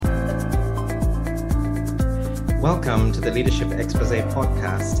Welcome to the Leadership Expose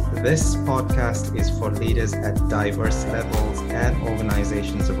podcast. This podcast is for leaders at diverse levels and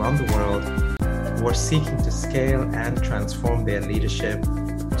organizations around the world who are seeking to scale and transform their leadership,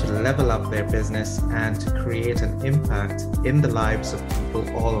 to level up their business, and to create an impact in the lives of people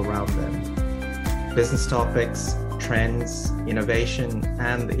all around them. Business topics, trends, innovation,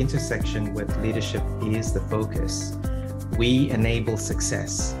 and the intersection with leadership is the focus. We enable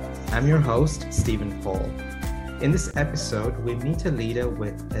success. I'm your host, Stephen Paul. In this episode, we meet a leader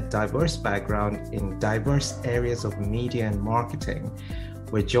with a diverse background in diverse areas of media and marketing.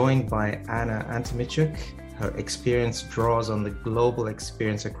 We're joined by Anna Antimiichuk. Her experience draws on the global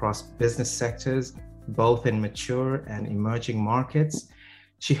experience across business sectors, both in mature and emerging markets.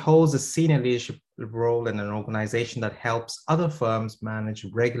 She holds a senior leadership role in an organization that helps other firms manage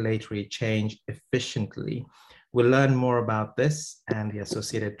regulatory change efficiently. We'll learn more about this and the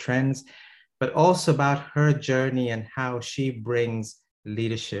associated trends, but also about her journey and how she brings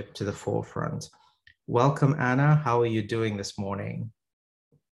leadership to the forefront. Welcome, Anna. How are you doing this morning?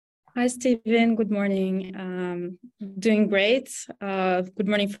 Hi, Stephen. Good morning. Doing great. Good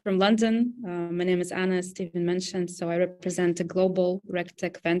morning from London. My name is Anna, as Stephen mentioned. So I represent a global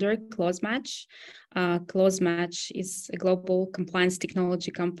RegTech vendor, CloseMatch. CloseMatch is a global compliance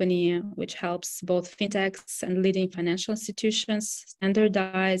technology company which helps both fintechs and leading financial institutions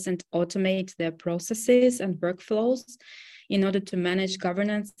standardize and automate their processes and workflows in order to manage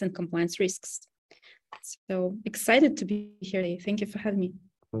governance and compliance risks. So excited to be here today. Thank you for having me.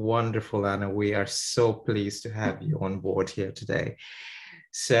 Wonderful, Anna. We are so pleased to have you on board here today.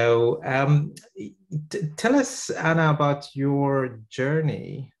 So tell us, Anna, about your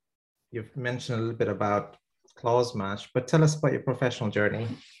journey. You've mentioned a little bit about CloseMatch, but tell us about your professional journey.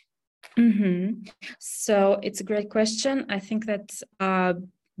 So it's a great question. I think that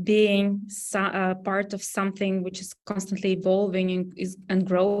being part of something which is constantly evolving and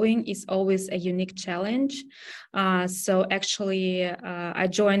growing is always a unique challenge. So actually, I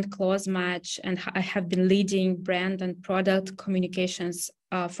joined CloseMatch and I have been leading brand and product communications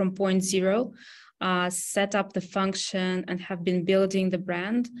from point zero, set up the function and have been building the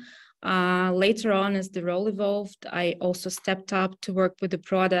brand. Later on, as the role evolved, I also stepped up to work with the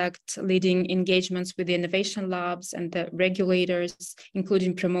product, leading engagements with the innovation labs and the regulators,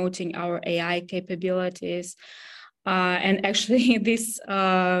 including promoting our AI capabilities. And actually, this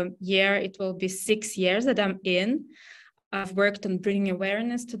year, it will be 6 years that I'm in. I've worked on bringing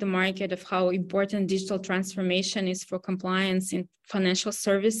awareness to the market of how important digital transformation is for compliance in financial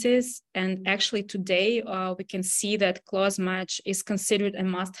services. And actually today, we can see that CloseMatch is considered a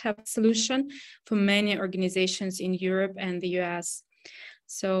must-have solution for many organizations in Europe and the US.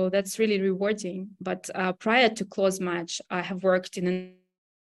 So that's really rewarding. But prior to CloseMatch, I have worked in a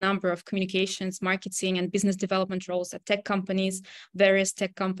number of communications, marketing, and business development roles at various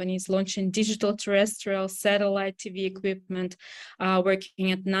tech companies, launching digital terrestrial satellite TV equipment,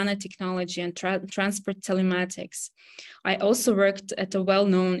 working at nanotechnology and transport telematics. I also worked at a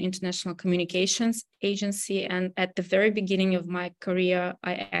well-known international communications agency, and at the very beginning of my career,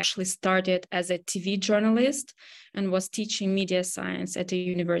 I actually started as a TV journalist and was teaching media science at a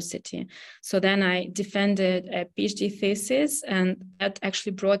university. So then I defended a PhD thesis, and that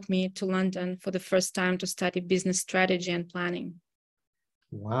actually brought me to London for the first time to study business strategy and planning.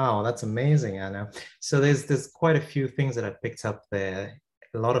 Wow, that's amazing, Anna. So there's quite a few things that I picked up there.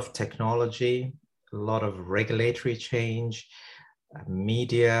 A lot of technology, a lot of regulatory change,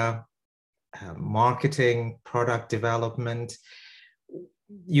 media, marketing, product development.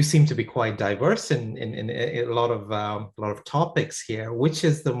 You seem to be quite diverse in a lot of topics here. Which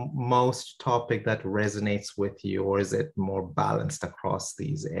is the most topic that resonates with you, or is it more balanced across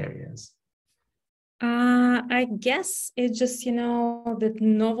these areas? I guess it's just, that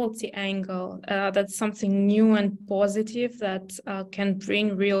novelty angle, that's something new and positive that can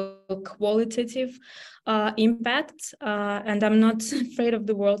bring real qualitative impact. And I'm not afraid of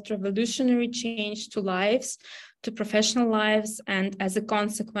the word revolutionary change to lives, to professional lives, and as a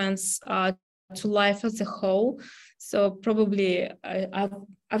consequence, to life as a whole. So probably I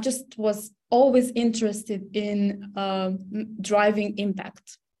just was always interested in driving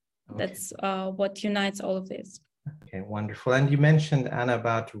impact. Okay. That's what unites all of this. Okay, wonderful. And you mentioned, Anna,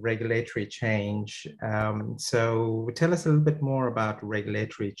 about regulatory change. So tell us a little bit more about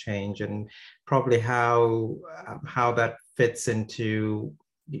regulatory change and probably how that fits into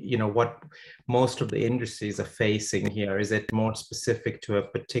what most of the industries are facing here. Is it more specific to a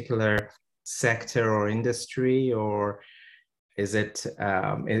particular sector or industry, or is it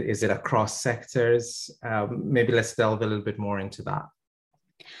across sectors? Maybe let's delve a little bit more into that.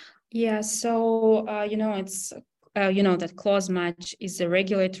 Yeah, so, it's you know that Clause Match is a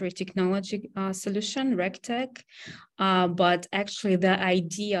regulatory technology solution, RegTech, but actually the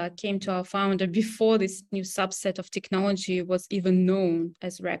idea came to our founder before this new subset of technology was even known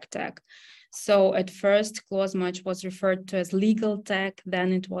as RegTech. So at first, Clause Match was referred to as legal tech.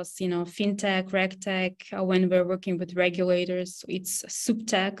 Then it was, you know, fintech, regtech. When we're working with regulators, it's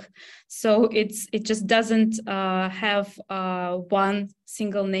subtech. So it just doesn't have one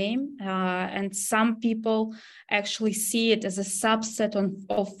single name. And some people actually see it as a subset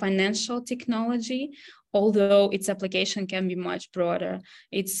of financial technology, although its application can be much broader.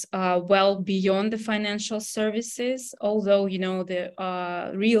 It's well beyond the financial services, although, you know, the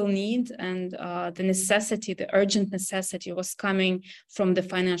real need and the necessity, the urgent necessity was coming from the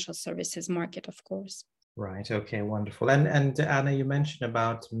financial services market, of course. Right. Okay. Wonderful. And Anna, you mentioned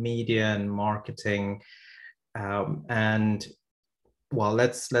about media and marketing, and well,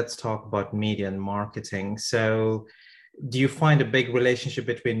 let's talk about media and marketing. So, do you find a big relationship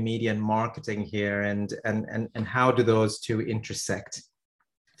between media and marketing here, and how do those two intersect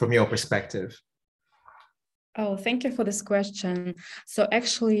from your perspective? Oh, thank you for this question. So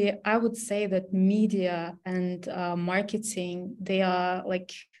actually, I would say that media and marketing, they are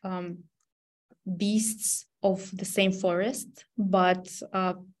like beasts of the same forest, but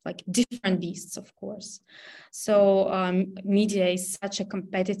like different beasts, of course. So media is such a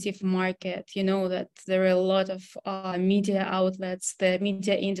competitive market, you know, that there are a lot of media outlets. The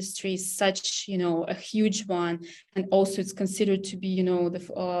media industry is such, you know, a huge one. And also it's considered to be, you know,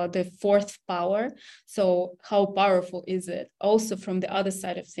 the fourth power. So how powerful is it? Also from the other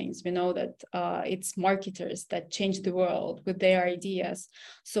side of things, we know that it's marketers that change the world with their ideas.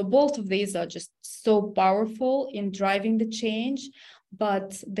 So both of these are just so powerful in driving the change,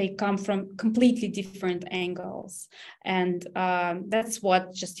 but they come from completely different angles. And that's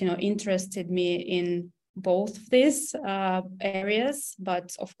what just, you know, interested me in both of these areas.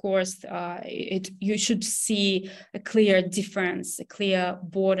 But of course, you should see a clear difference, a clear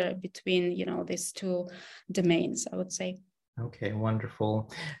border between, you know, these two domains, I would say. Okay,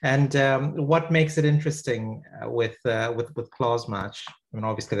 wonderful. And what makes it interesting with Clause Match? I mean,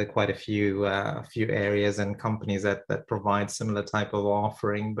 obviously there are quite a few areas and companies that provide similar type of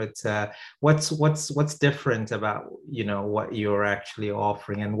offering. But what's different about, you know, what you're actually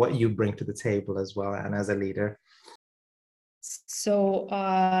offering and what you bring to the table as well, and as a leader? So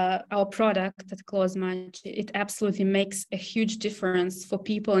our product at Clause Match, it absolutely makes a huge difference for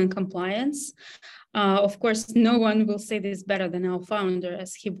people in compliance. Of course, no one will say this better than our founder,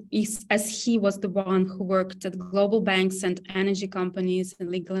 as he was the one who worked at global banks and energy companies in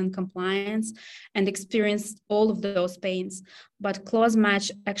legal and compliance and experienced all of those pains. But Clause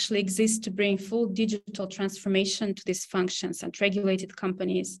Match actually exists to bring full digital transformation to these functions and regulated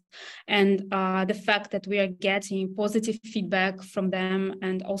companies. And the fact that we are getting positive feedback from them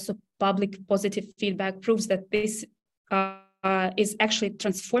and also public positive feedback proves that this is actually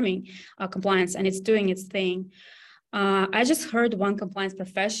transforming compliance, and it's doing its thing. I just heard one compliance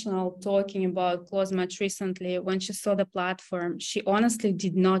professional talking about Clause Match recently. When she saw the platform, she honestly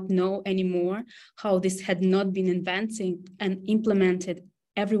did not know anymore how this had not been invented and implemented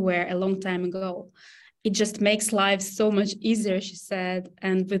everywhere a long time ago. It just makes life so much easier, she said,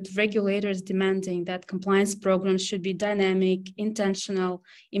 and with regulators demanding that compliance programs should be dynamic, intentional,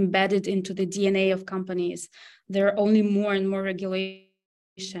 embedded into the DNA of companies, there are only more and more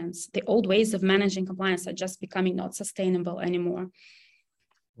regulations. The old ways of managing compliance are just becoming not sustainable anymore.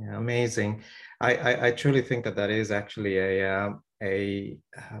 Yeah, amazing. I truly think that is actually a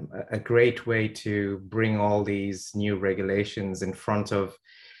great way to bring all these new regulations in front of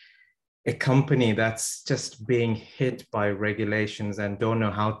a company that's just being hit by regulations and don't know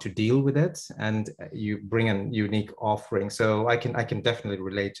how to deal with it, and you bring a unique offering. So I can definitely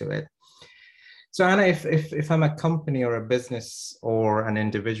relate to it. So Anna, if I'm a company or a business or an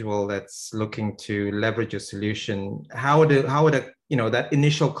individual that's looking to leverage a solution, how would you know, that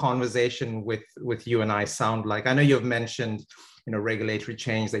initial conversation with you and I sound like? I know you've mentioned, you know, regulatory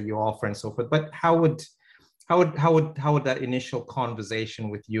change that you offer and so forth, but how would that initial conversation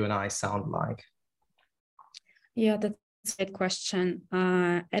with you and I sound like? Yeah, that's a great question,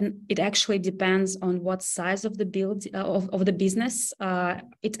 and it actually depends on what size of the of the business.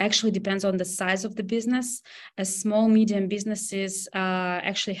 It actually depends on the size of the business, as small medium businesses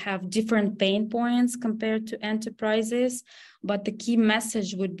actually have different pain points compared to enterprises. But the key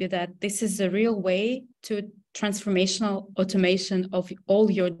message would be that this is a real way to transformational automation of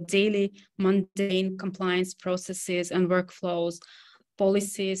all your daily mundane compliance processes and workflows,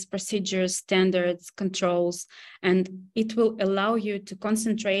 policies, procedures, standards, controls, and it will allow you to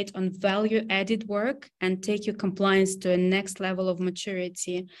concentrate on value-added work and take your compliance to a next level of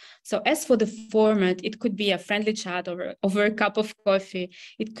maturity. So as for the format, it could be a friendly chat over a cup of coffee.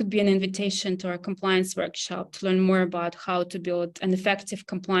 It could be an invitation to our compliance workshop to learn more about how to build an effective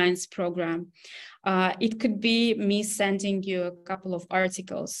compliance program. It could be me sending you a couple of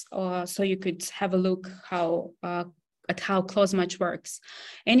articles so you could have a look at how CloseMatch works.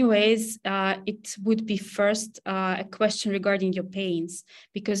 Anyways, it would be first a question regarding your pains,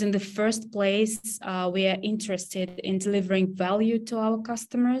 because in the first place, we are interested in delivering value to our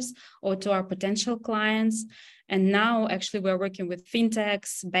customers or to our potential clients. And now actually we're working with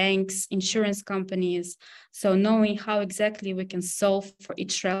fintechs, banks, insurance companies. So knowing how exactly we can solve for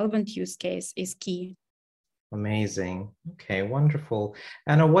each relevant use case is key. Amazing. Okay, wonderful.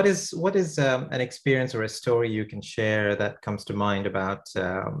 Anna, what is an experience or a story you can share that comes to mind about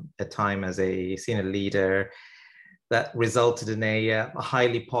a time as a senior leader that resulted in a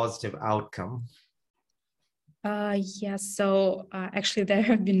highly positive outcome? Yes, so actually there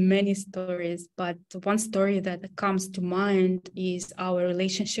have been many stories, but one story that comes to mind is our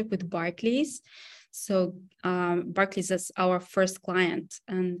relationship with Barclays. So Barclays is our first client,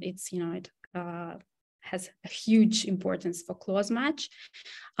 and it's, it has a huge importance for CloseMatch.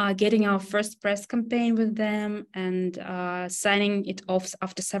 Getting our first press campaign with them and signing it off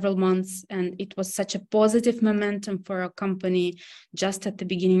after several months. And it was such a positive momentum for our company just at the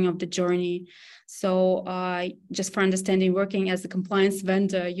beginning of the journey. So just for understanding, working as a compliance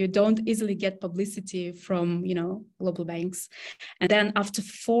vendor, you don't easily get publicity from, global banks. And then after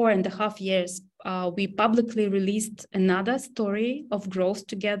 4.5 years, we publicly released another story of growth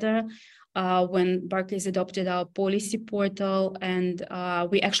together when Barclays adopted our policy portal, and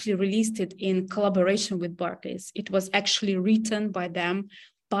we actually released it in collaboration with Barclays. It was actually written by them,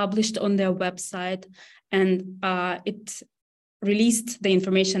 published on their website, and it released the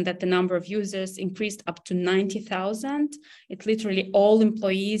information that the number of users increased up to 90,000. It literally all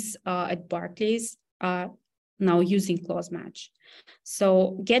employees at Barclays are now using CloseMatch.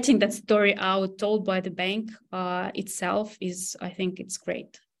 So getting that story out, told by the bank itself is, I think it's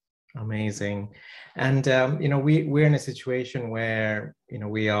great. Amazing. And, we're in a situation where,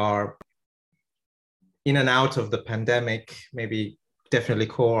 we are in and out of the pandemic, maybe definitely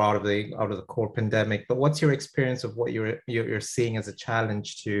out of the core pandemic. But what's your experience of what you're seeing as a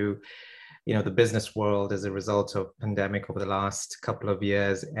challenge to, the business world as a result of pandemic over the last couple of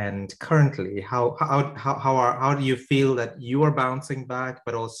years? And currently, how do you feel that you are bouncing back,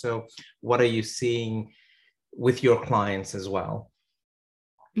 but also what are you seeing with your clients as well?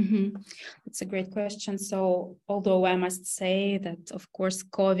 Mm-hmm. That's a great question. So although I must say that, of course,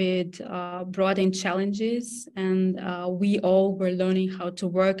 COVID brought in challenges, and we all were learning how to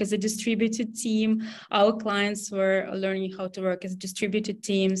work as a distributed team. Our clients were learning how to work as distributed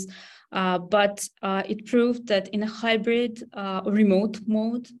teams. But it proved that in a hybrid remote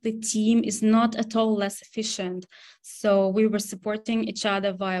mode, the team is not at all less efficient. So we were supporting each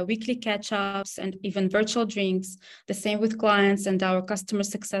other via weekly catch-ups and even virtual drinks. The same with clients, and our customer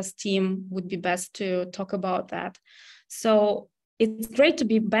success team would be best to talk about that. So it's great to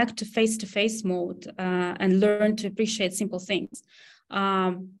be back to face-to-face mode and learn to appreciate simple things.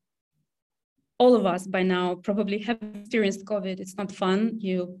 All of us by now probably have experienced COVID. It's not fun.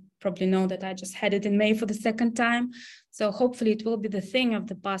 You probably know that I just had it in May for the second time. So hopefully it will be the thing of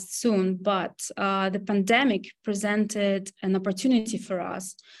the past soon. But the pandemic presented an opportunity for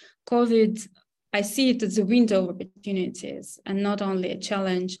us. COVID, I see it as a window of opportunities and not only a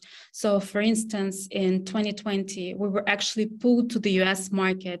challenge. So for instance, in 2020, we were actually pulled to the US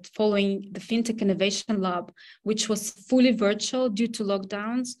market following the FinTech Innovation Lab, which was fully virtual due to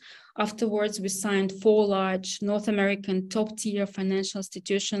lockdowns. Afterwards, we signed 4 large North American top-tier financial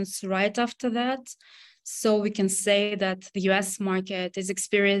institutions right after that. So we can say that the US market is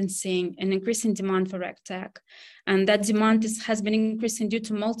experiencing an increasing demand for RegTech. And that demand has been increasing due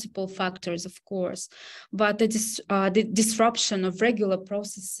to multiple factors, of course. But the disruption of regular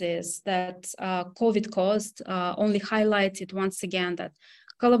processes that COVID caused only highlighted once again that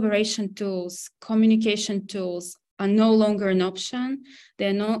collaboration tools, communication tools, are no longer an option.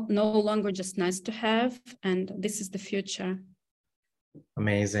 They're no longer just nice to have, and this is the future.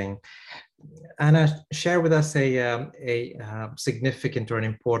 Amazing. Anna, share with us a significant or an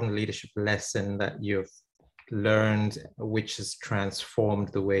important leadership lesson that you've learned, which has transformed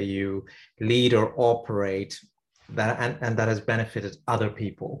the way you lead or operate, and that has benefited other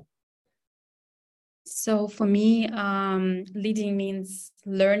people. So for me, leading means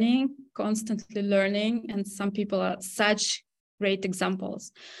learning, constantly learning. And some people are such great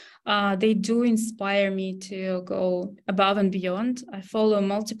examples. They do inspire me to go above and beyond. I follow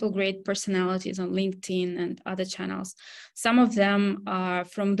multiple great personalities on LinkedIn and other channels. Some of them are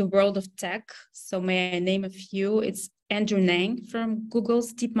from the world of tech. So may I name a few? It's Andrew Ng from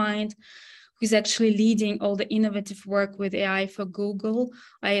Google's DeepMind, who's actually leading all the innovative work with AI for Google.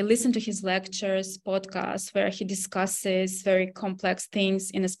 I listen to his lectures, podcasts, where he discusses very complex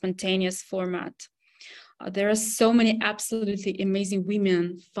things in a spontaneous format. There are so many absolutely amazing women,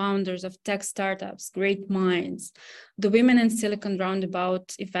 founders of tech startups, great minds. The Women in Silicon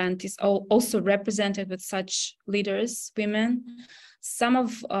Roundabout event is also represented with such leaders, women. Some of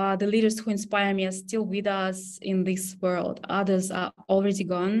the leaders who inspire me are still with us in this world. Others are already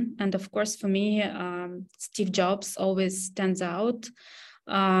gone. And of course, for me, Steve Jobs always stands out.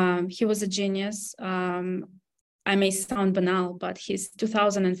 He was a genius. I may sound banal, but his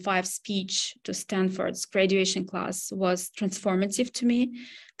 2005 speech to Stanford's graduation class was transformative to me.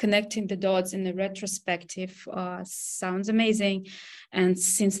 Connecting the dots in a retrospective sounds amazing. And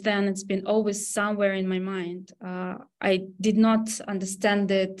since then, it's been always somewhere in my mind. I did not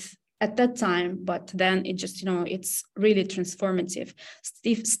understand it at that time, but then it just, it's really transformative.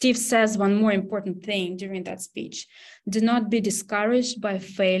 Steve says one more important thing during that speech. Do not be discouraged by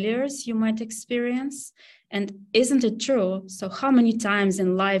failures you might experience. And isn't it true? So how many times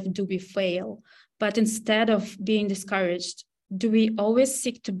in life do we fail? But instead of being discouraged, do we always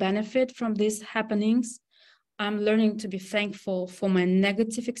seek to benefit from these happenings? I'm learning to be thankful for my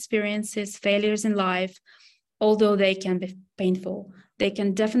negative experiences, failures in life, although they can be painful. They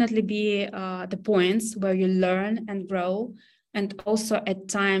can definitely be the points where you learn and grow. And also at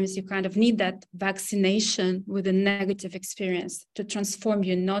times you kind of need that vaccination with a negative experience to transform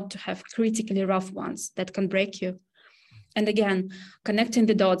you, not to have critically rough ones that can break you. And again, connecting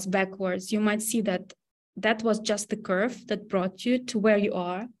the dots backwards, you might see that that was just the curve that brought you to where you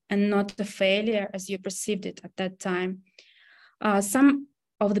are and not the failure as you perceived it at that time. Some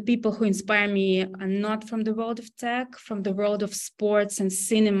of the people who inspire me are not from the world of tech, from the world of sports and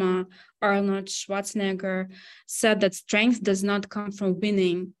cinema. Arnold Schwarzenegger said that strength does not come from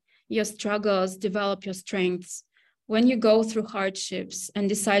winning. Your struggles develop your strengths. When you go through hardships and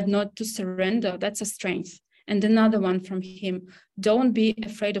decide not to surrender, that's a strength. And another one from him, don't be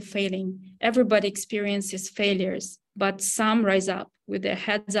afraid of failing. Everybody experiences failures, but some rise up with their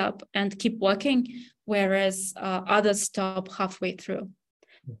heads up and keep walking, whereas others stop halfway through.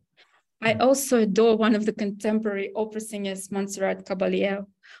 I also adore one of the contemporary opera singers, Montserrat Caballé.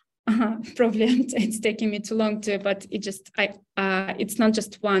 Probably it's taking me too long to, but it's not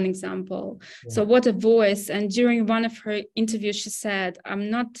just one example. Yeah. So what a voice. And during one of her interviews, she said, I'm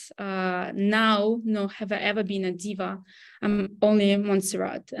not now, nor have I ever been a diva. I'm only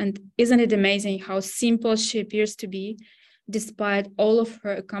Montserrat. And isn't it amazing how simple she appears to be, despite all of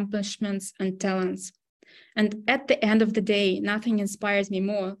her accomplishments and talents? And at the end of the day, nothing inspires me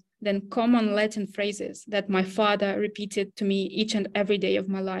more than common Latin phrases that my father repeated to me each and every day of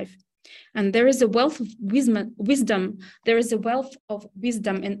my life. And there is a wealth of wisdom. There is a wealth of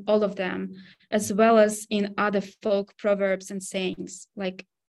wisdom in all of them, as well as in other folk proverbs and sayings. Like,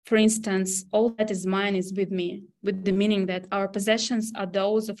 for instance, all that is mine is with me, with the meaning that our possessions are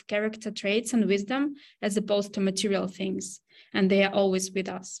those of character traits and wisdom, as opposed to material things, and they are always with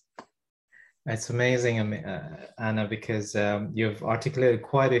us. It's amazing, Anna, because you've articulated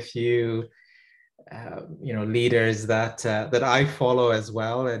quite a few, leaders that I follow as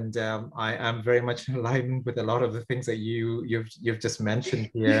well, and I am very much in alignment with a lot of the things that you've just mentioned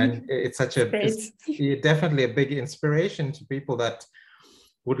here. And it's such it's definitely a big inspiration to people that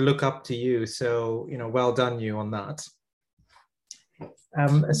would look up to you. So well done you on that.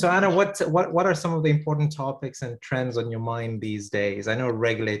 So Anna, what are some of the important topics and trends on your mind these days? I know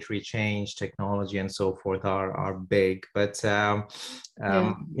regulatory change, technology, and so forth are big, but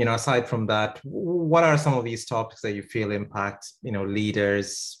aside from that, what are some of these topics that you feel impact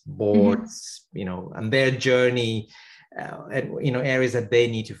leaders, boards, and their journey, and areas that they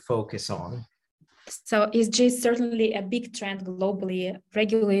need to focus on? So ESG is certainly a big trend globally.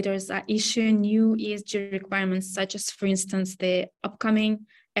 Regulators are issuing new ESG requirements, such as, for instance, the upcoming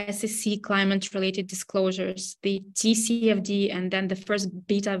SEC climate-related disclosures, the TCFD, and then the first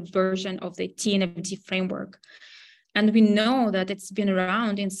beta version of the TNFD framework. And we know that it's been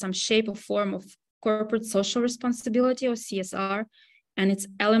around in some shape or form of corporate social responsibility, or CSR, and its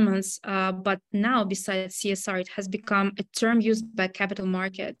elements, but now besides CSR, it has become a term used by capital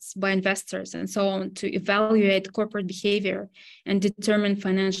markets, by investors and so on, to evaluate corporate behavior and determine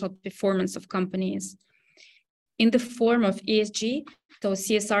financial performance of companies. In the form of ESG, so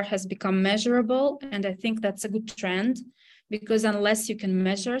CSR has become measurable, and I think that's a good trend. because unless you can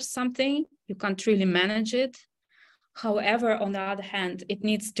measure something, you can't really manage it. However, on the other hand, it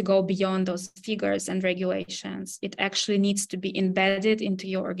needs to go beyond those figures and regulations. It actually needs to be embedded into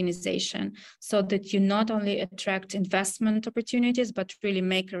your organization so that you not only attract investment opportunities, but really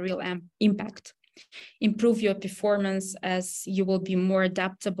make a real impact. Improve your performance as you will be more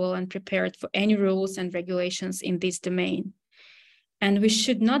adaptable and prepared for any rules and regulations in this domain. And we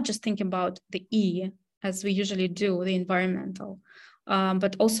should not just think about the E, as we usually do, the environmental,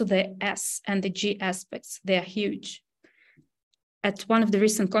 but also the S and the G aspects. They are huge. At one of the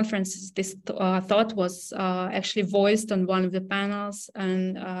recent conferences, this thought was actually voiced on one of the panels,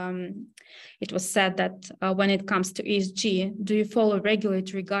 and it was said that when it comes to ESG, do you follow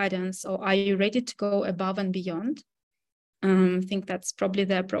regulatory guidance, or are you ready to go above and beyond? I think that's probably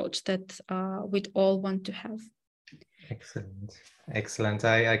the approach that we'd all want to have. Excellent. Excellent.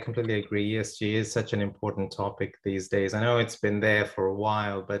 I completely agree. ESG is such an important topic these days. I know it's been there for a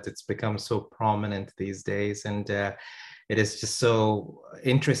while, but it's become so prominent these days. And it is just so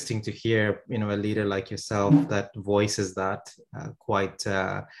interesting to hear, a leader like yourself that voices that quite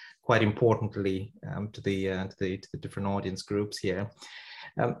importantly to the different audience groups here.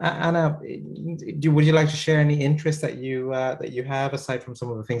 Anna, would you like to share any interest that you have aside from some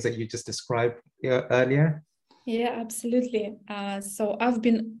of the things that you just described earlier? Yeah, absolutely. So I've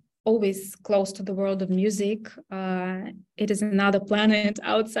been always close to the world of music. It is another planet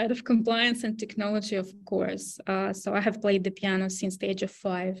outside of compliance and technology, of course. So I have played the piano since the age of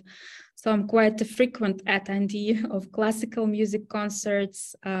 5. So I'm quite a frequent attendee of classical music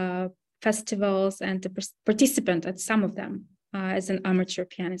concerts, festivals, and a participant at some of them as an amateur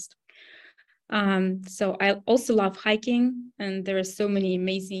pianist. So I also love hiking, and there are so many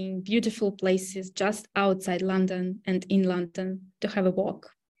amazing, beautiful places just outside London and in London to have a walk,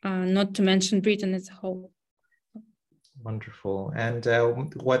 not to mention Britain as a whole. Wonderful. And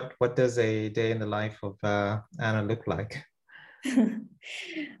what does a day in the life of Anna look like?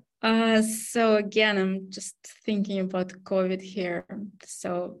 So again, I'm just thinking about COVID here.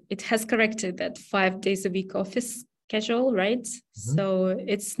 So it has corrected that 5 days a week office schedule, right? Mm-hmm. So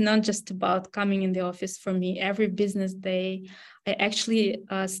it's not just about coming in the office for me. Every business day, I actually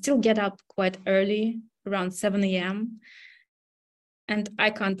still get up quite early, around 7 a.m. And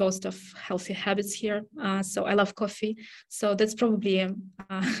I can't boast of healthy habits here. So I love coffee. So that's probably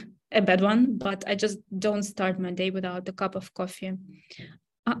a bad one, but I just don't start my day without a cup of coffee.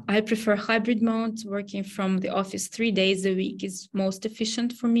 I prefer hybrid mode. Working from the office 3 days a week is most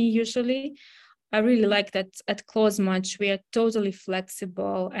efficient for me usually. I really like that at Closematch, we are totally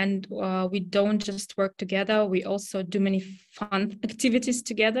flexible, and we don't just work together, we also do many fun activities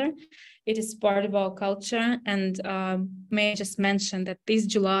together. It is part of our culture, and may I just mention that this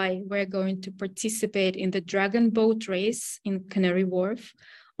July, we're going to participate in the Dragon Boat Race in Canary Wharf,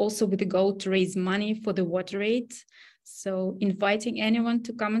 also with the goal to raise money for the water aid. So inviting anyone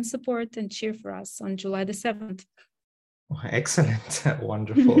to come and support and cheer for us on July the 7th. Excellent.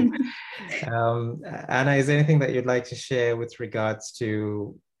 Wonderful. Anna, is there anything that you'd like to share with regards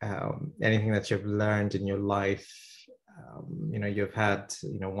to anything that you've learned in your life? You've had,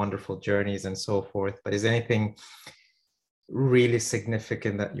 wonderful journeys and so forth, but is there anything really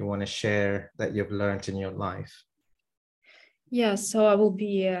significant that you want to share that you've learned in your life? Yeah, so I will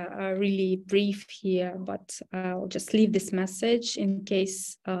be really brief here, but I'll just leave this message in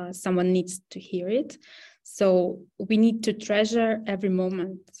case someone needs to hear it. So we need to treasure every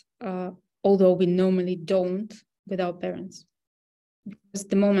moment, although we normally don't with our parents. Because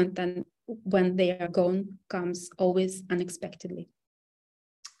the moment when they are gone comes always unexpectedly.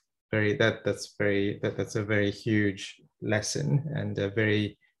 That's a very huge lesson and a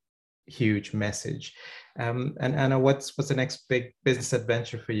very huge message. And Anna, what's the next big business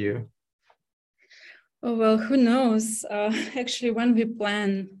adventure for you? Oh, well, who knows? Actually, when we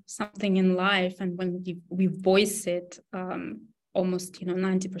plan something in life and when we voice it, almost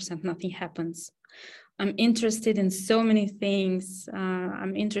 90% nothing happens. I'm interested in so many things.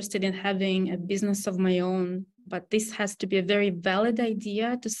 I'm interested in having a business of my own, but this has to be a very valid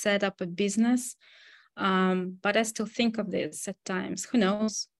idea to set up a business. But I still think of this at times. Who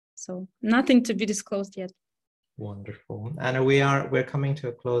knows? So nothing to be disclosed yet. Wonderful. Anna, we're coming to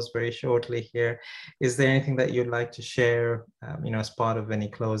a close very shortly here. Is there anything that you'd like to share, as part of any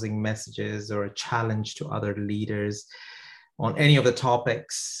closing messages or a challenge to other leaders on any of the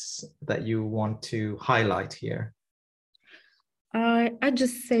topics that you want to highlight here? I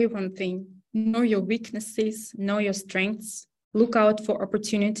just say one thing: know your weaknesses, know your strengths, look out for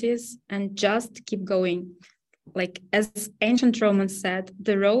opportunities, and just keep going. Like as ancient Romans said,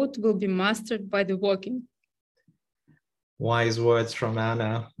 the road will be mastered by the walking. Wise words from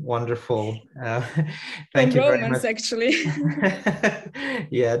Anna. Wonderful. From Thank you very Romans, much. actually.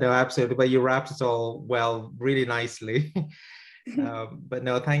 Yeah, no, absolutely. But you wrapped it all well, really nicely. But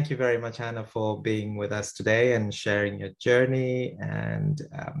no, thank you very much, Anna, for being with us today and sharing your journey and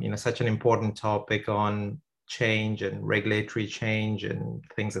such an important topic on change and regulatory change and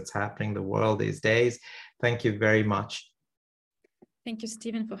things that's happening in the world these days. Thank you very much. Thank you,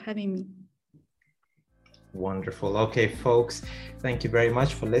 Stephen, for having me. Wonderful. Okay, folks, thank you very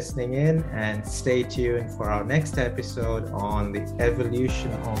much for listening in, and stay tuned for our next episode on the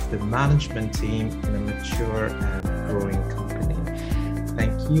evolution of the management team in a mature and growing company.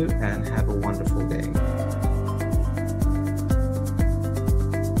 Thank you and have a wonderful day.